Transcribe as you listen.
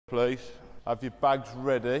Please, have your bags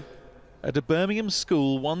ready. At a Birmingham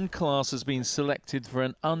school, one class has been selected for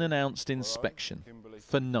an unannounced inspection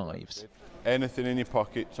for knives. Anything in your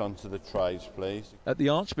pockets onto the trays, please. At the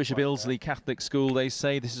Archbishop Ilsley Catholic School, they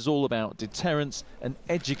say this is all about deterrence and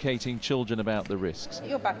educating children about the risks.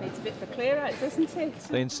 Your bag needs a bit of a clear out, doesn't it?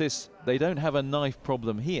 They insist they don't have a knife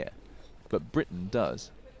problem here, but Britain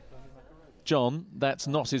does. John, that's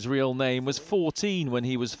not his real name, was 14 when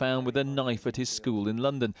he was found with a knife at his school in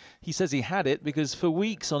London. He says he had it because for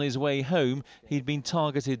weeks on his way home he'd been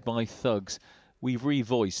targeted by thugs. We've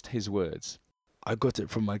revoiced his words. I got it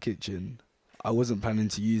from my kitchen. I wasn't planning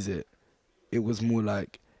to use it. It was more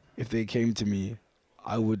like if they came to me,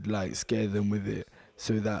 I would like scare them with it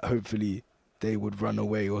so that hopefully they would run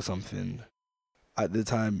away or something. At the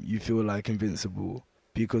time, you feel like invincible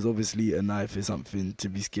because obviously a knife is something to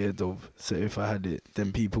be scared of. So if I had it,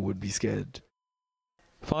 then people would be scared.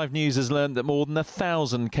 5 News has learned that more than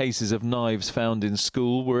 1,000 cases of knives found in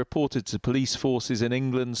school were reported to police forces in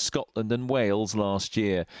England, Scotland and Wales last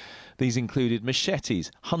year. These included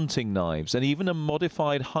machetes, hunting knives and even a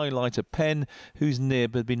modified highlighter pen whose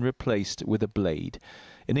nib had been replaced with a blade.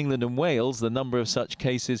 In England and Wales, the number of such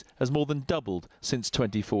cases has more than doubled since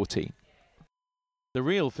 2014. The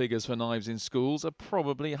real figures for knives in schools are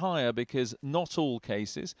probably higher because not all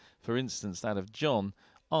cases, for instance that of John,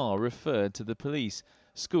 are referred to the police.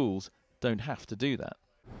 Schools don't have to do that.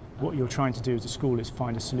 What you're trying to do as a school is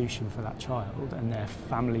find a solution for that child and their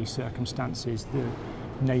family circumstances, the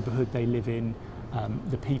neighbourhood they live in,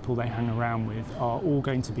 the people they hang around with are all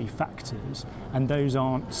going to be factors, and those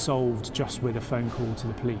aren't solved just with a phone call to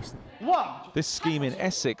the police. This scheme in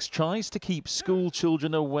Essex tries to keep school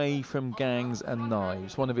children away from gangs and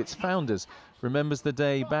knives. One of its founders remembers the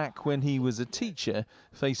day back when he was a teacher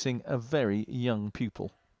facing a very young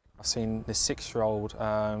pupil. I've seen this 6-year-old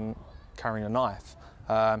carrying a knife.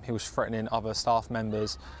 He was threatening other staff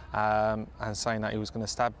members and saying that he was going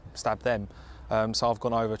to stab them. So I've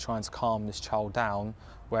gone over trying to calm this child down,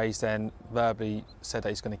 where he's then verbally said that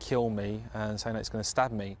he's going to kill me and saying that he's going to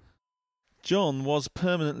stab me. John was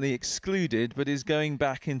permanently excluded but is going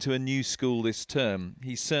back into a new school this term.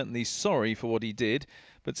 He's certainly sorry for what he did,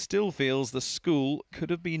 but still feels the school could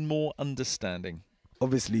have been more understanding.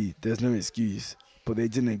 Obviously, there's no excuse, but they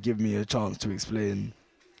didn't give me a chance to explain.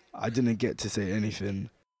 I didn't get to say anything.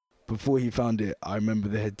 Before he found it, I remember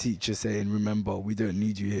the head teacher saying, "Remember, we don't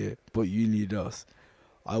need you here, but you need us."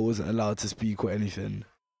 I wasn't allowed to speak or anything.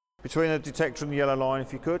 Between a detector and the yellow line,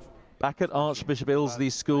 if you could. Back at Archbishop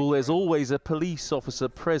Ilsley School, there's always a police officer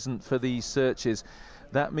present for these searches.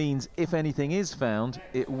 That means if anything is found,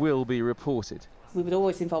 it will be reported. We would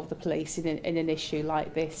always involve the police in an issue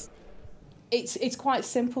like this. It's quite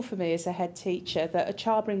simple for me as a head teacher that a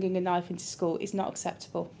child bringing a knife into school is not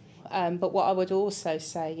acceptable. But what I would also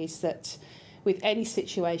say is that with any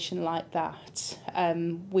situation like that,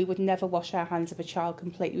 we would never wash our hands of a child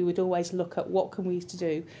completely. We would always look at what can we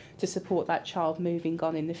do to support that child moving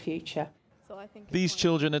on in the future. These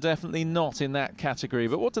children are definitely not in that category,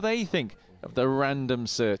 but what do they think of the random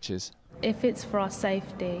searches? If it's for our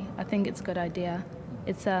safety, I think it's a good idea.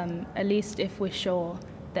 It's at least if we're sure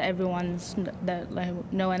that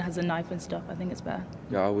no one has a knife and stuff, I think it's better.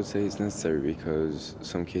 Yeah, I would say it's necessary because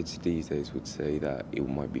some kids these days would say that it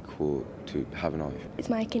might be cool to have a knife. It's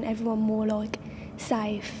making everyone more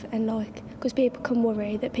safe and because people can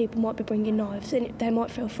worry that people might be bringing knives and they might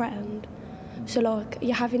feel threatened. So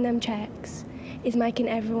you're having them checks is making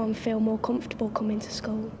everyone feel more comfortable coming to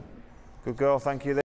school. Good girl, thank you.